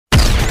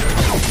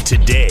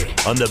Today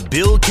on The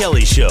Bill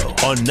Kelly Show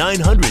on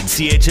 900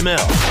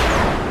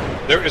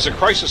 CHML. There is a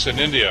crisis in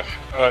India,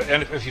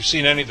 and if you've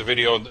seen any of the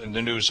video in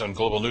the news on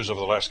Global News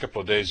over the last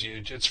couple of days,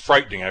 it's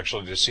frightening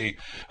actually to see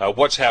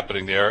what's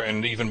happening there,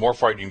 and even more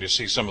frightening to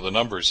see some of the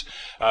numbers.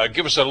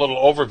 Give us a little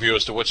overview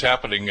as to what's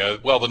happening.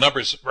 Well, the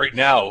numbers right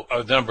now,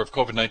 the number of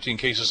COVID-19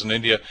 cases in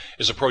India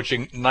is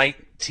approaching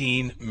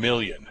 19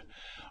 million.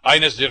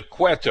 Ines de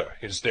Quetta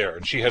is there,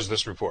 and she has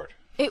this report.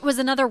 It was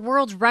another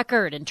world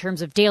record in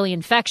terms of daily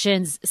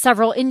infections.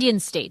 Several Indian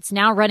states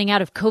now running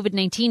out of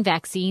COVID-19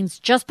 vaccines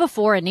just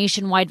before a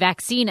nationwide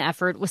vaccine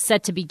effort was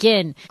set to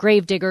begin.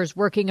 Gravediggers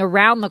working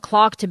around the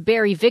clock to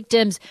bury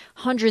victims,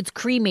 hundreds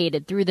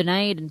cremated through the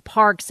night in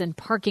parks and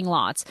parking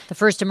lots. The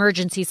first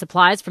emergency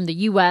supplies from the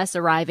U.S.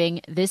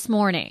 arriving this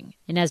morning.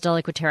 Inez de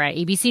la Quatera,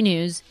 ABC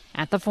News,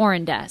 at the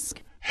Foreign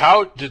Desk.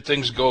 How did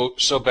things go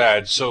so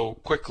bad so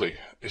quickly?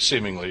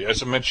 Seemingly,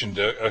 as I mentioned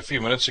a few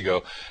minutes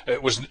ago,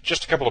 it was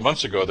just a couple of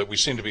months ago that we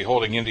seemed to be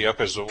holding India up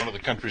as one of the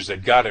countries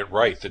that got it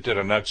right, that did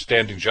an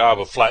outstanding job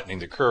of flattening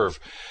the curve.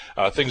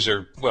 Things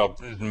are, well,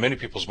 in many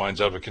people's minds,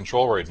 out of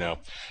control right now.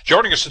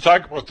 Joining us to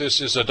talk about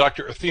this is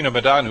Dr. Athena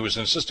Madan, who is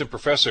an assistant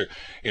professor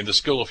in the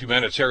School of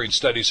Humanitarian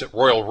Studies at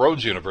Royal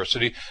Roads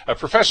University.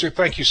 Professor,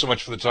 thank you so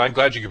much for the time.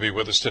 Glad you could be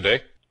with us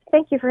today.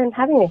 Thank you for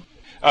having me.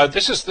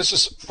 This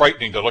is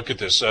frightening to look at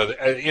this.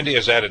 India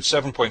has added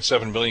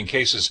 7.7 million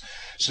cases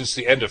since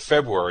the end of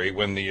February,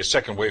 when the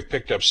second wave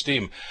picked up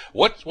steam.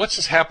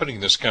 What's happening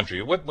in this country?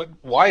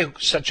 Why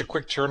such a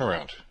quick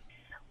turnaround?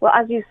 Well,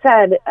 as you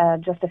said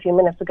just a few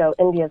minutes ago,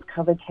 India's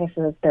COVID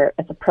cases,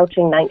 it's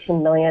approaching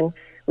 19 million.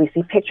 We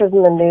see pictures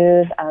in the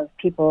news of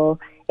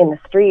people in the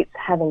streets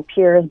having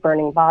piers,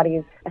 burning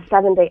bodies. A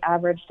 7-day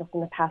average just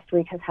in the past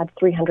week has had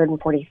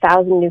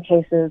 340,000 new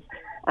cases.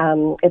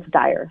 It's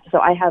dire. So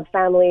I have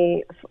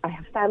family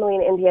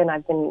in India, and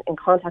I've been in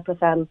contact with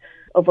them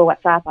over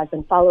WhatsApp. I've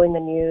been following the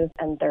news,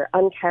 and they're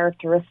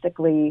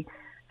uncharacteristically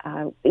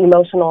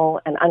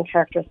emotional and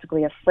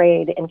uncharacteristically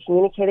afraid in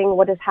communicating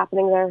what is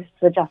happening there,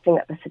 suggesting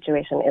that the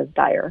situation is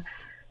dire.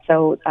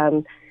 So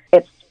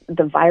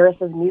the virus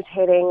is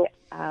mutating.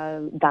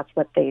 That's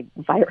what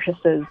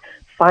viruses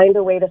find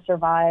a way to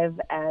survive,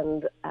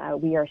 and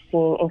we are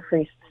seeing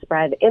increased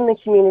spread in the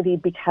community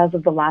because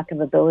of the lack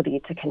of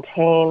ability to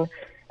contain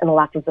and the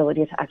lack of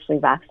ability to actually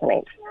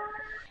vaccinate.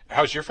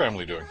 How's your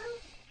family doing?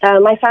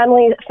 My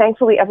family,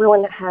 thankfully,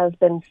 everyone has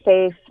been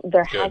safe.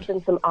 There Good. has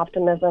been some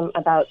optimism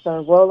about the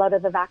rollout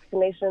of the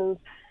vaccinations.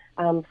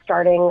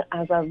 Starting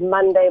as of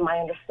Monday, my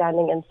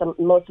understanding in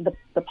most of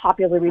the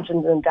popular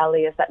regions in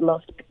Delhi is that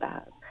most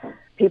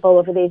people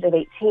over the age of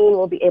 18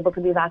 will be able to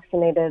be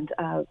vaccinated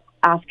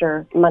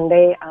after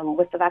Monday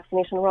with the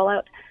vaccination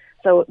rollout.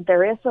 So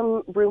there is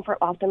some room for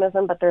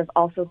optimism, but there's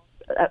also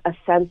a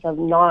sense of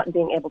not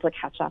being able to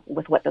catch up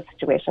with what the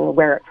situation,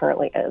 where it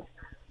currently is.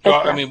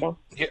 Well, I mean,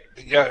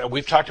 yeah,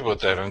 we've talked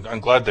about that.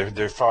 I'm glad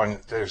they're fine,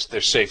 they're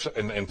safe,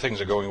 and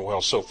things are going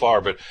well so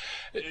far. But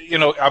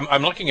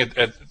I'm looking at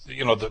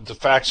the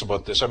facts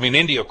about this. I mean,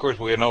 India, of course,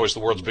 we know is the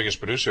world's biggest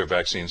producer of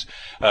vaccines.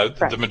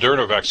 The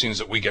Moderna vaccines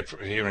that we get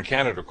here in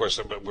Canada, of course,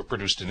 were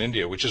produced in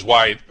India, which is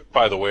why,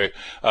 by the way,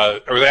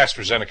 or the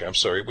AstraZeneca, I'm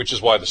sorry, which is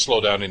why the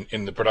slowdown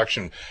in the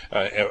production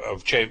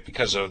of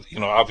because of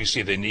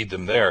obviously they need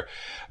them there.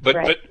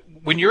 But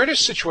when you're in a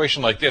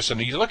situation like this,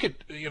 and you look at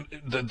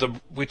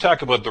we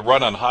talk about the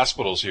run on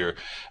hospitals here,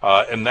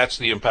 and that's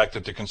the impact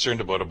that they're concerned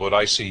about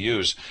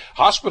ICUs.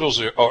 Hospitals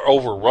are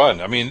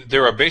overrun. I mean,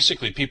 there are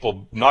basically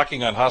people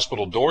knocking on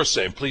hospital doors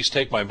saying, "Please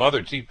take my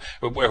mother,"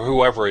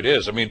 whoever it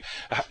is. I mean,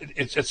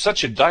 it's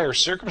such a dire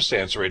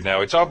circumstance right now.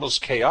 It's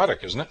almost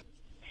chaotic, isn't it?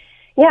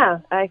 Yeah,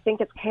 I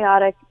think it's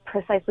chaotic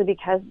precisely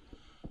because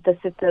the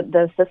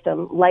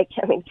system,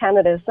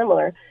 Canada is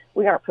similar.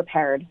 We aren't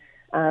prepared.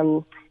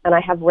 And I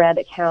have read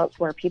accounts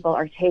where people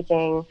are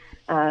taking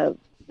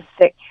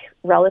sick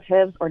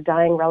relatives or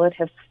dying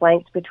relatives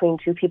flanked between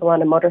two people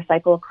on a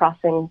motorcycle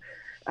crossing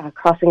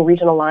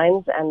regional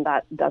lines, and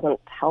that doesn't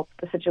help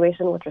the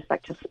situation with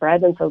respect to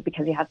spread. And so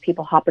because you have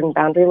people hopping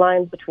boundary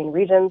lines between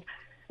regions,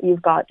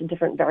 you've got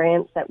different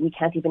variants that we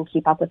can't even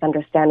keep up with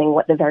understanding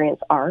what the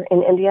variants are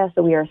in India.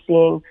 So we are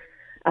seeing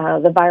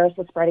the virus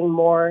is spreading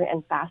more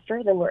and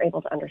faster than we're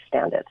able to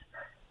understand it.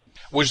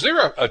 Was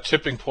there a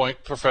tipping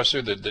point,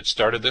 Professor, that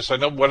started this? I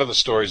know one of the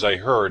stories I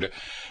heard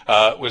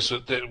was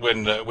that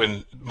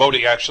when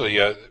Modi actually,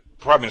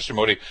 Prime Minister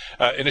Modi,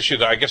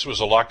 initiated, I guess it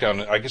was a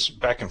lockdown, I guess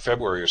back in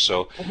February or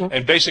so,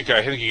 and basically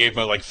I think he gave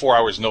them like 4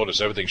 hours notice,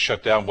 everything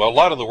shut down. Well, a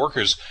lot of the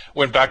workers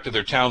went back to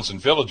their towns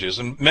and villages,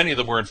 and many of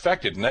them were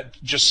infected, and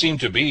that just seemed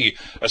to be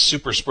a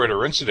super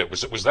spreader incident.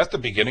 Was that the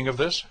beginning of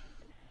this?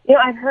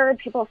 I've heard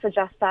people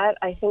suggest that.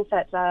 I think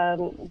that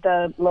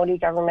the Modi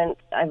government,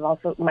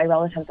 my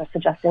relatives are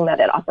suggesting that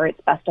it operates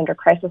best under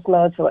crisis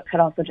mode, so it could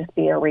also just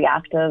be a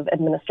reactive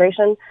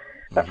administration.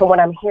 But from what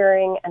I'm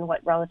hearing and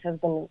what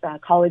relatives and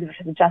colleagues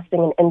are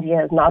suggesting in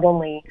India is not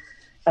only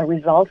a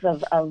result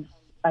of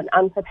an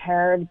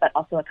unprepared but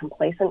also a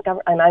complacent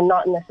government. And I'm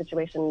not in this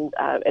situation.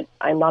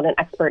 I'm not an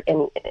expert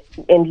in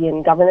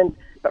Indian governance,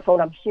 but from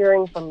what I'm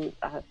hearing from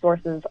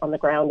sources on the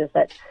ground is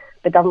that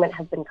the government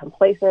has been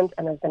complacent,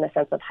 and there's been a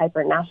sense of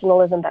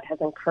hyper-nationalism that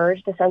has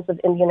encouraged a sense of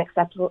Indian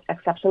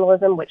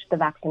exceptionalism, which the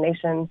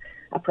vaccination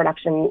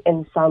production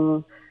in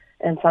some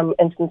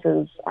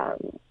instances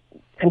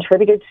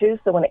contributed to.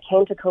 So when it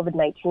came to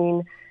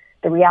COVID-19,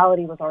 the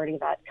reality was already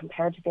that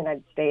compared to the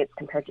United States,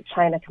 compared to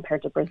China,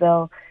 compared to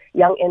Brazil,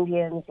 young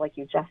Indians, like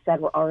you just said,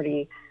 were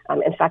already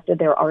infected.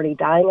 They were already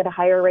dying at a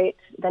higher rate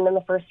than in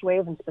the first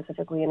wave, and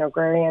specifically in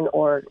agrarian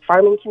or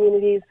farming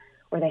communities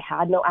where they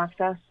had no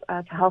access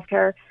to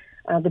healthcare.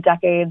 The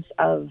decades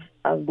of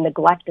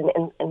neglect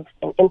and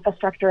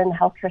infrastructure in the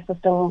healthcare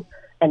system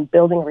and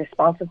building a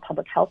responsive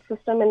public health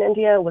system in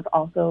India was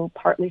also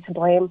partly to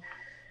blame.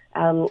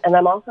 And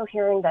I'm also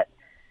hearing that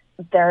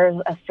there's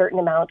a certain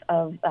amount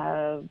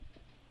of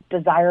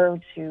desire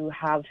to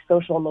have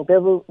social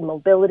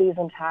mobilities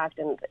intact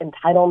and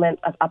entitlement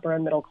of upper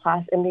and middle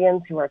class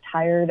Indians who are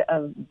tired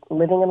of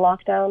living in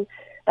lockdown.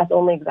 That's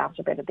only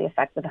exacerbated the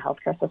effects of the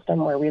healthcare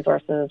system, where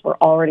resources were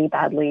already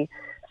badly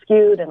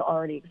skewed and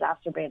already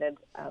exacerbated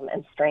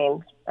and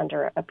strained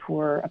under a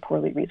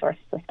poorly resourced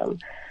system.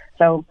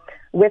 So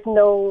with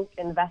no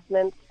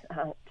investment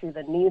to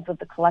the needs of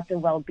the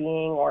collective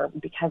well-being, or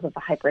because of the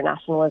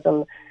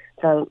hyper-nationalism,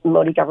 the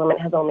Modi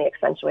government has only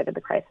accentuated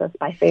the crisis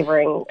by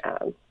favoring,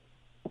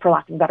 for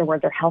lack of a better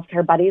word, their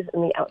healthcare buddies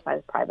in the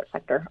outside private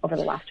sector over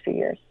the last few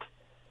years.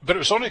 But it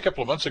was only a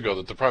couple of months ago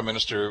that the Prime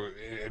Minister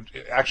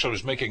actually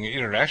was making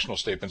international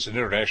statements in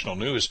international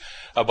news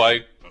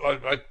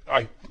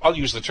I'll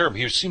use the term,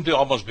 he seemed to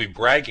almost be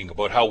bragging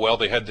about how well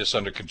they had this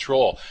under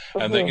control,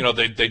 and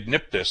that, they'd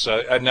nipped this.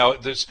 And now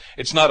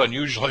it's not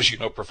unusual, as you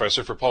know,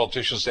 Professor, for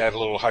politicians to add a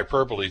little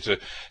hyperbole to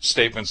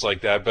statements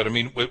like that. But I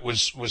mean,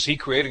 was he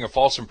creating a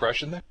false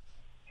impression there?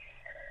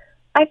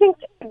 I think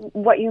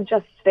what you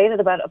just stated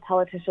about a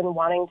politician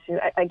wanting to,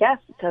 I guess,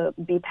 to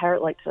be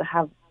to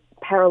have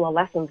parallel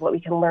lessons, what we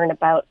can learn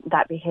about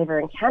that behavior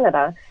in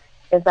Canada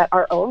is that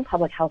our own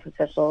public health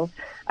officials,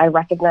 I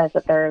recognize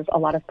that there's a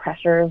lot of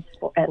pressures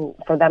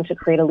for them to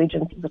create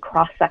allegiances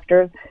across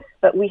sectors,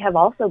 but we have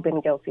also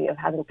been guilty of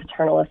having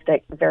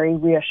paternalistic, very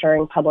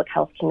reassuring public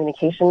health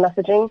communication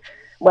messaging,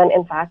 when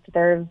in fact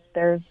the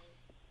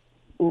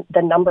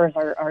numbers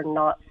are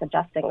not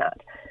suggesting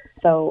that.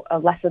 So a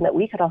lesson that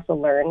we could also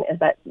learn is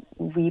that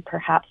we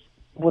perhaps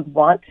would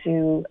want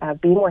to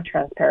be more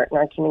transparent in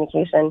our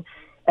communication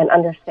and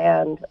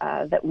understand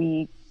that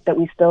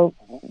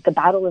the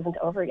battle isn't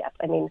over yet.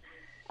 I mean,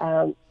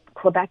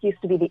 Quebec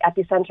used to be the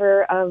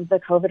epicenter of the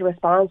COVID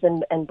response,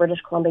 and British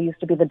Columbia used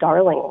to be the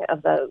darling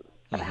of the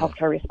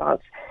healthcare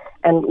response.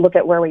 And look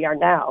at where we are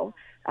now.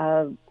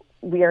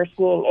 We are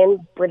seeing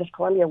in British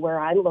Columbia, where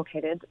I'm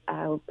located,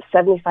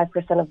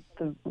 75% of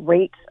the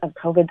rate of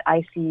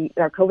COVID-19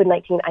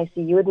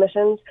 ICU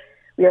admissions.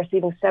 We are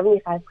seeing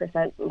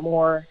 75%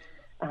 more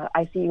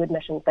ICU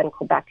admissions than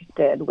Quebec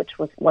did, which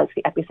was once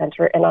the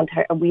epicenter. In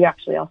Ontario, we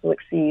actually also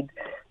exceed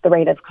the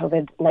rate of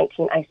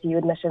COVID-19 ICU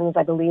admissions,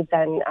 I believe,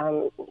 than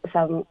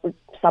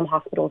some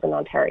hospitals in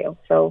Ontario.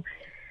 So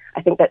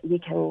I think that we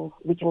can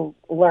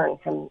learn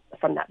from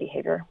that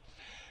behavior.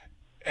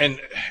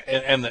 And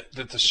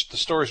the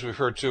stories we've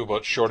heard too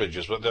about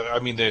shortages, but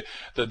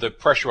the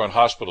pressure on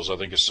hospitals, I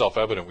think, is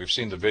self-evident. We've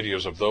seen the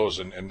videos of those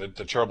and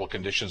the terrible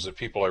conditions that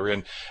people are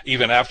in,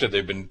 even after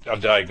they've been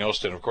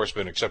diagnosed and, of course,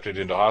 been accepted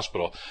into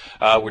hospital.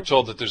 We're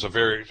told that there's a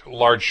very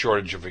large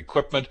shortage of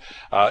equipment,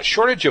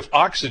 shortage of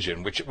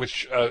oxygen,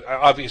 which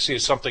obviously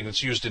is something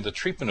that's used in the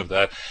treatment of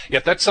that.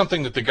 Yet that's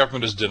something that the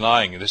government is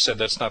denying, and they said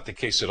that's not the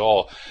case at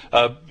all.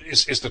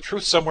 Is the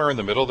truth somewhere in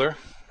the middle there?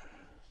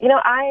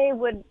 I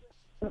would.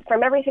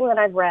 From everything that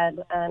I've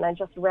read, and I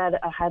just read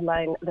a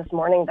headline this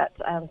morning that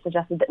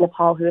suggested that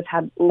Nepal has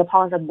had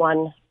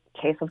one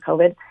case of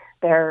COVID.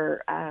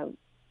 They're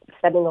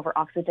sending over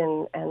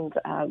oxygen and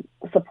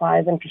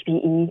supplies and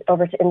PPE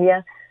over to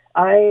India.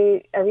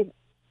 I'm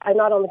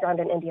not on the ground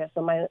in India,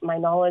 so my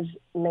knowledge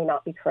may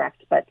not be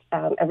correct, but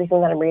everything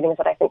that I'm reading is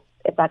that I think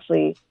it's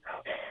actually,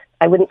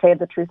 I wouldn't say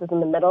the truth is in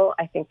the middle.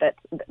 I think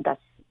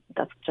that's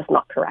just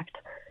not correct.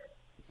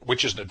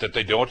 Which is that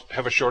they don't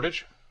have a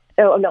shortage?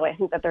 Oh, no, I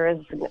think that there is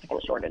a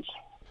significant shortage.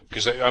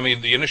 Because,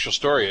 the initial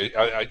story,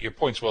 your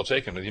point's well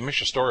taken. The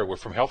initial story were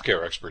from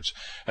healthcare experts,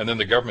 and then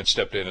the government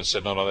stepped in and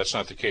said, no, that's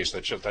not the case.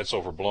 That's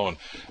overblown.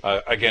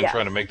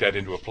 Trying to make that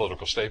into a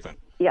political statement.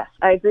 Yes,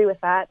 I agree with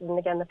that. And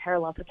again, the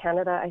parallel to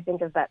Canada, I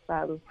think, is that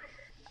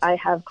I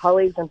have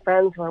colleagues and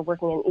friends who are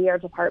working in ER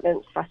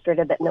departments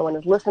frustrated that no one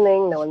is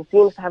listening. No one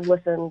seems to have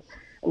listened.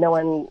 No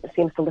one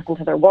seems to listen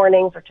to their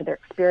warnings or to their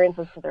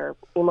experiences, to their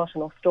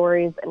emotional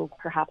stories, and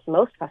perhaps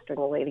most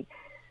frustratingly,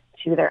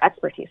 to their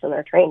expertise and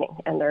their training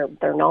and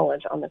their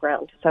knowledge on the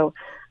ground. So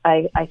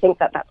I think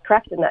that that's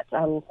correct, and that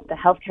the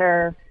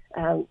healthcare,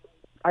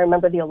 I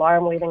remember the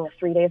alarm waving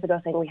 3 days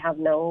ago saying we have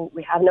no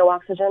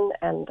oxygen,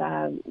 and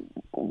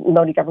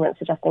Modi government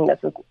suggesting this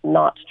is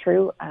not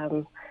true.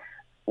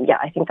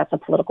 I think that's a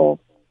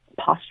political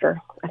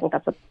posture. I think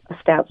that's a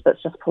stance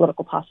that's just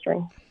political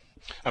posturing.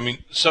 I mean,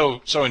 so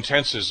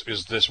intense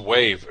is this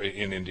wave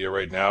in India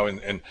right now,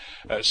 and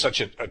such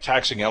a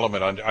taxing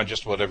element on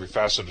just about every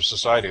facet of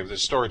society.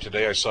 This story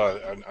today I saw,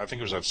 I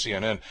think it was on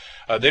CNN.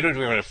 They don't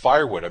even have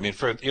firewood. I mean,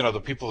 for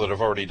the people that have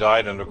already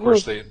died, and of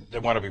course they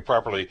want to be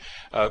properly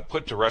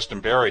put to rest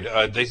and buried.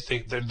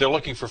 They're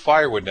looking for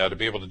firewood now to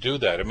be able to do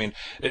that. I mean,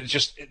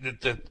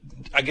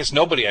 I guess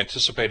nobody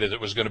anticipated it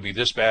was going to be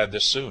this bad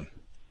this soon.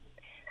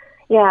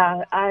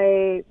 Yeah,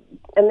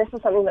 and this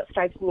is something that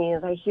strikes me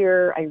as I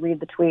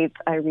read the tweets,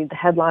 I read the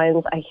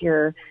headlines, I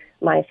hear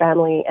my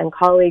family and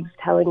colleagues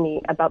telling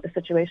me about the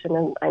situation,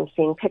 and I'm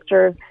seeing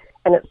pictures,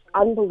 and it's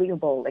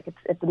unbelievable. Like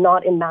it's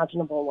not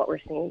imaginable what we're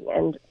seeing,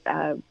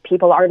 and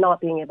people are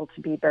not being able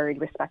to be buried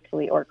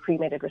respectfully or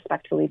cremated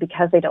respectfully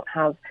because they don't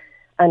have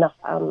enough.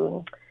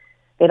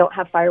 They don't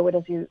have firewood,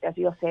 as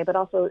you'll say, but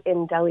also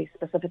in Delhi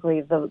specifically,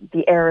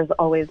 the air is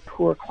always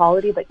poor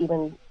quality. But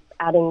even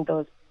adding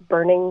those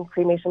burning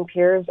cremation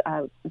piers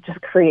just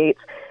creates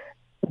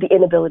the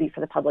inability for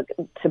the public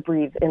to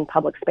breathe in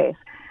public space.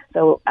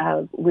 So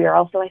we are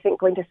also, I think,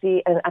 going to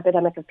see an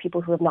epidemic of people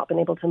who have not been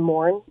able to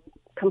mourn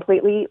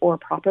completely or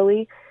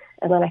properly.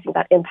 And then I think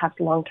that impacts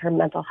long-term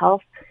mental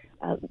health,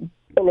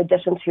 in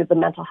addition to the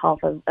mental health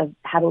of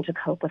having to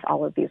cope with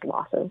all of these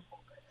losses.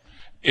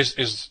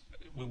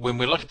 When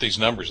we look at these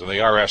numbers, and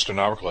they are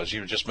astronomical, as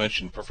you just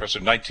mentioned, Professor,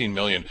 19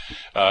 million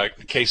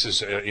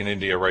cases in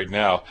India right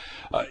now.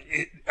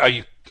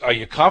 Are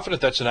you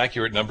confident that's an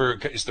accurate number?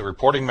 Is the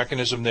reporting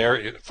mechanism there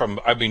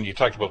you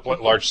talked about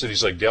large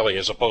cities like Delhi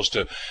as opposed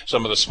to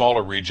some of the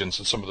smaller regions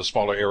and some of the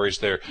smaller areas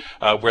there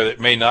where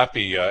it may not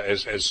be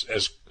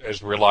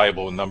as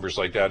reliable in numbers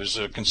like that? Is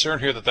there a concern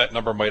here that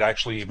number might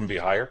actually even be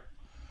higher?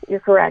 You're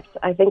correct.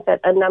 I think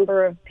that a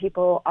number of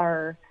people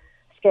are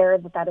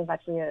scared that is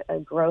actually a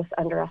gross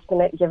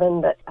underestimate,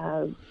 given that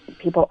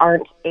people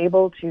aren't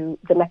able to,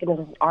 the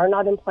mechanisms are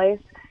not in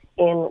place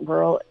in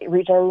rural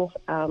regions,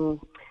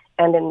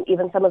 and in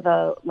even some of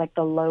the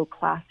low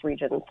class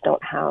regions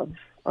don't have,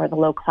 or the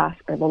low class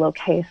or the low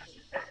case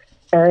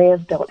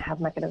areas don't have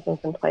mechanisms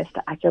in place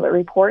to accurately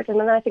report. And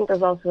then I think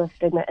there's also a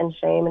stigma and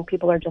shame, and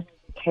people are just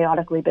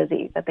chaotically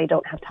busy that they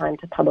don't have time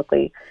to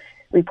publicly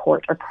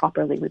report or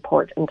properly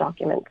report and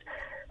document.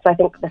 So I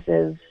think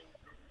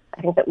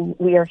that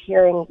we are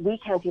hearing, we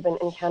can't even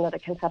in Canada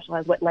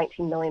conceptualize what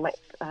 19 million might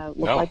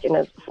look like in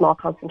a small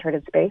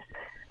concentrated space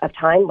of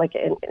time. Like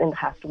in the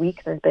past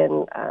week, there's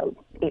been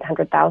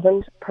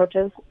 800,000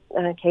 approaches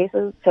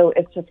cases. So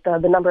it's just the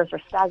numbers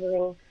are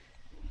staggering.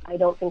 I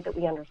don't think that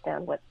we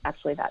understand what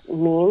actually that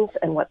means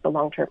and what the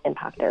long-term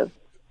impact is.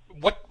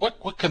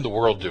 What can the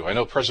world do? I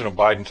know President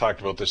Biden talked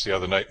about this the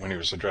other night when he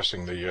was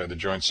addressing the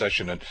joint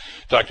session, and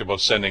talked about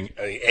sending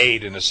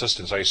aid and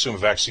assistance. I assume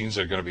vaccines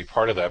are going to be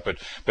part of that, but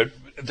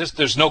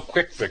there's no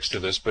quick fix to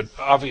this. But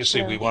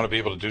obviously, we want to be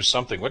able to do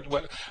something.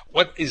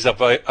 What is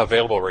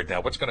available right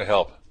now? What's going to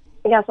help?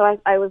 Yeah, so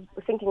I was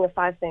thinking of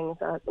 5 things.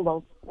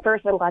 Well,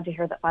 first, I'm glad to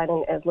hear that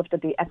Biden has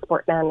lifted the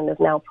export ban and is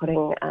now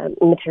putting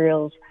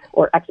materials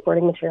or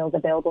exporting materials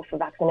available for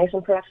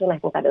vaccination production. I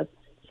think that is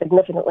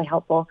significantly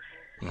helpful.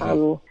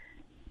 Mm-hmm.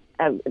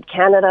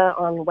 Canada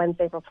on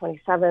Wednesday, April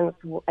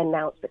 27th,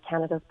 announced that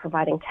Canada is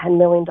providing $10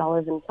 million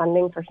in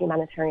funding for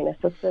humanitarian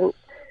assistance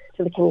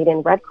to the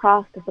Canadian Red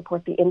Cross to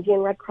support the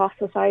Indian Red Cross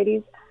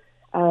societies.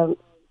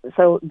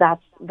 So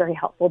that's very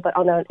helpful. But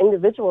on an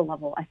individual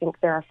level, I think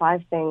there are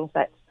 5 things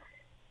that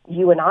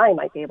you and I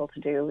might be able to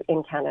do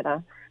in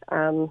Canada,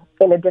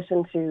 in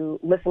addition to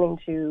listening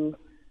to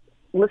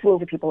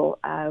people.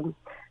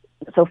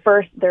 So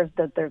first, there's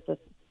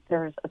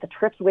the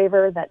TRIPS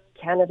waiver that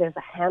Canada is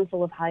a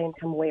handful of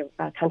high-income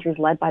countries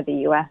led by the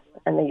U.S.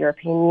 and the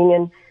European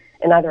Union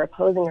in either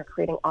opposing or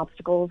creating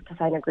obstacles to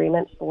sign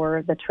agreements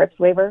for the TRIPS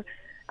waiver.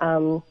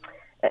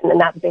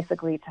 And that's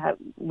basically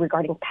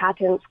regarding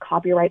patents,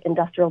 copyright,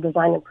 industrial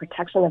design, and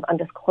protection of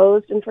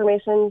undisclosed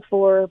information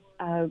for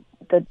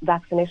the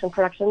vaccination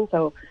production.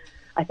 So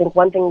I think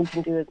one thing we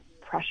can do is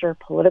pressure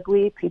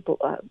politically people,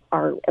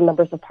 our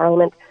members of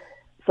parliament,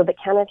 so that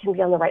Canada can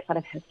be on the right side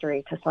of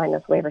history to sign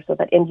this waiver, so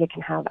that India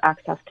can have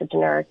access to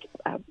generic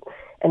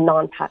and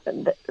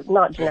non-patent,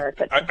 not generic,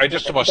 but I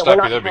just want to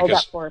stop you there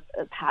because for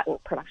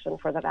patent production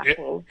for the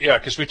vaccine. Yeah,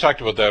 because we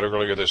talked about that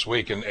earlier this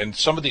week, and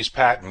some of these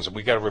patents,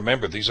 we got to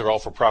remember these are all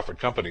for profit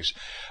companies.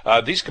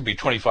 These could be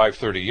 25,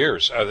 30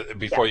 years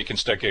before you can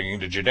start getting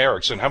into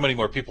generics, and how many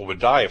more people would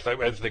die if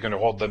they're going to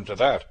hold them to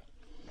that?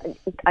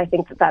 I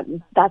think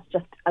that's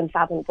just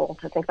unfathomable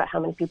to think about how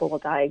many people will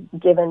die,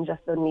 given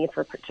just the need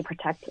to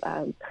protect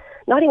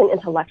not even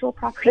intellectual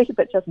property,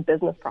 but just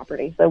business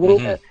property. So we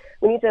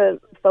need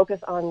to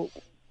focus on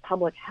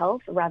public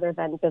health rather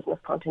than business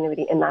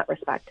continuity in that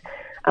respect.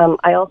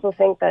 I also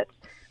think that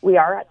we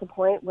are at the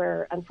point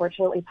where,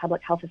 unfortunately,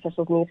 public health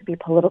officials need to be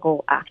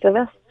political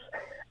activists.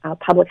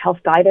 Public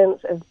health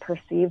guidance is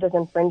perceived as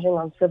infringing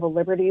on civil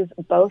liberties.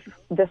 Both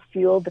this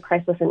fueled the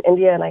crisis in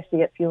India, and I see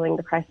it fueling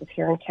the crisis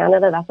here in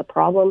Canada. That's a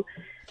problem.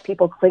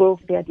 People clinging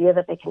to the idea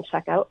that they can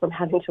check out from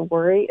having to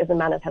worry is a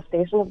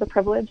manifestation of the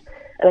privilege.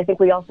 And I think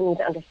we also need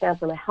to understand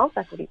from a health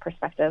equity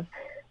perspective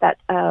that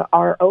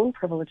our own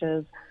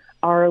privileges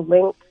are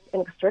linked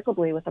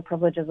inextricably with the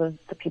privileges of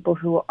the people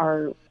who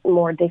are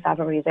more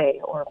défavorisés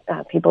or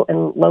people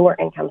in lower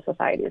income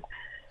societies.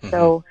 Mm-hmm.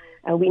 So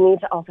we need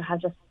to also have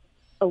just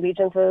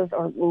allegiances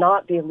or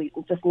not be we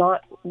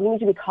need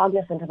to be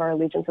cognizant of our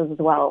allegiances as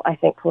well, I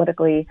think,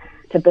 politically,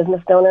 to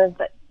business donors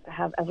that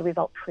have, as a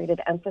result,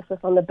 created emphasis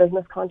on the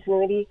business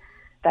continuity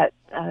that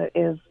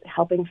is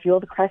helping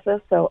fuel the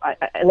crisis. So,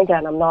 and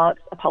again, I'm not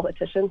a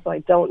politician, so I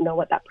don't know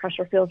what that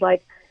pressure feels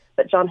like.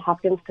 But Johns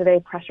Hopkins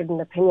today pressured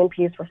an opinion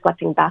piece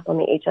reflecting back on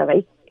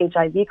the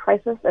HIV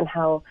crisis and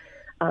how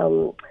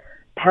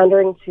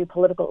pandering to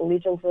political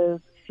allegiances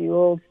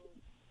fueled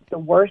the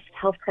worst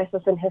health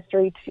crisis in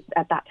history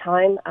at that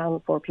time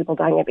for people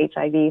dying of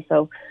HIV.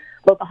 So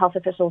local health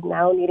officials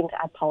now needing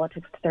to add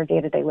politics to their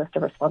day-to-day list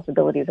of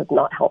responsibilities is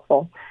not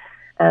helpful.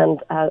 And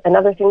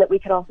another thing that we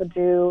could also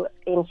do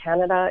in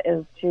Canada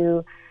is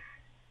to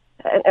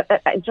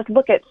just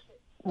look at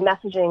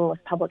messaging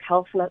with public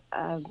health,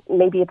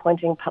 maybe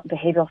appointing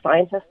behavioral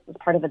scientists as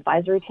part of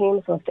advisory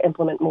teams so as to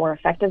implement more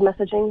effective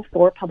messaging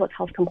for public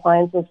health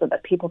compliance and so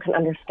that people can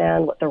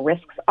understand what the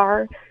risks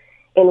are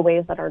in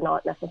ways that are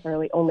not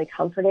necessarily only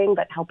comforting,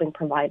 but helping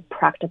provide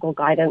practical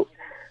guidance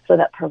so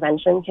that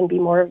prevention can be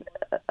more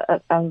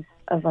of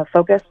a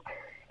focus.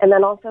 And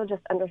then also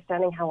just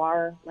understanding how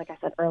like I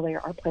said earlier,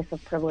 our place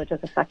of privilege is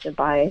affected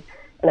by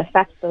and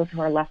affects those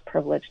who are less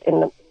privileged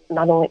in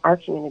not only our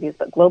communities,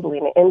 but globally.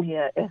 And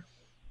India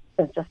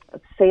is just a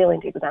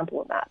salient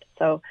example of that.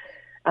 So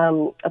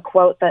a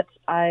quote that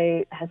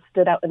has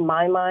stood out in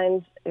my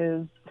mind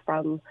is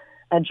from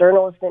a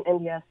journalist in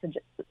India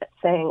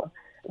saying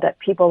that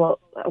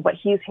what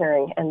he's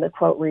hearing, and the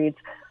quote reads,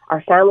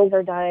 "Our families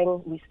are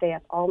dying. We stay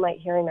up all night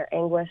hearing their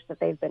anguish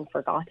that they've been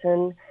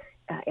forgotten.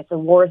 It's a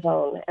war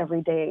zone.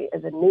 Every day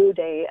is a new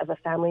day of a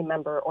family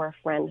member or a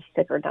friend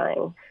sick or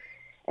dying."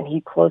 And he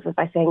closes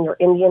by saying, "Your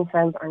Indian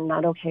friends are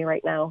not okay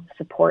right now.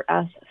 Support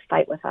us,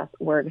 fight with us.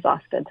 We're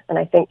exhausted." And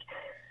I think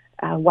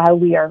while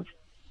we are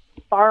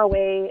far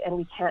away and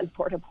we can't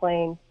afford a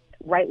plane,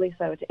 rightly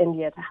so, to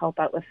India to help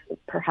out with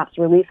perhaps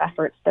relief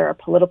efforts, there are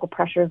political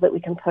pressures that we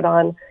can put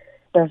on.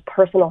 There's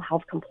personal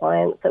health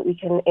compliance that we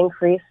can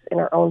increase in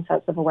our own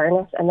sense of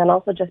awareness, and then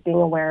also just being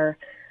aware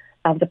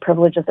of the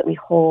privileges that we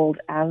hold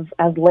as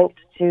linked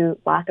to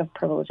lack of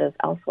privileges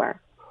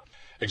elsewhere.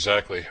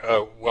 Exactly.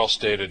 Well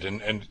stated.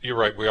 And you're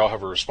right. We all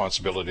have a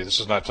responsibility. This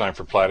is not time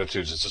for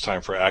platitudes. It's a time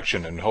for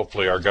action. And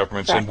hopefully our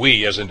governments and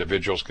we as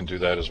individuals can do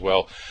that as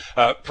well.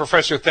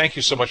 Professor, thank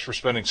you so much for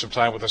spending some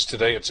time with us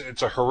today.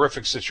 It's a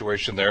horrific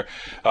situation there.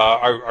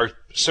 Our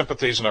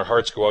sympathies and our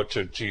hearts go out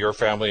to your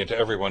family and to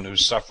everyone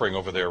who's suffering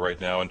over there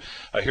right now. And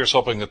here's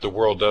hoping that the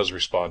world does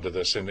respond to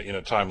this in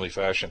a timely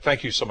fashion.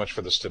 Thank you so much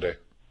for this today.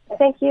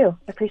 Thank you.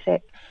 I appreciate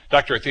it.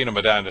 Dr. Athena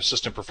Madan,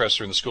 Assistant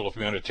Professor in the School of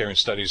Humanitarian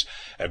Studies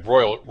at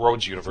Royal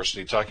Roads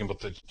University, talking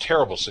about the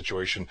terrible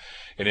situation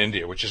in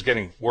India, which is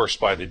getting worse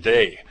by the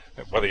day,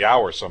 by the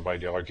hour, some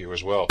might argue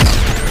as well.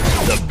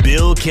 The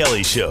Bill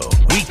Kelly Show,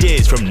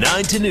 weekdays from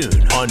 9 to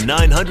noon on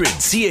 900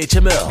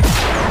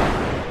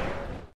 CHML.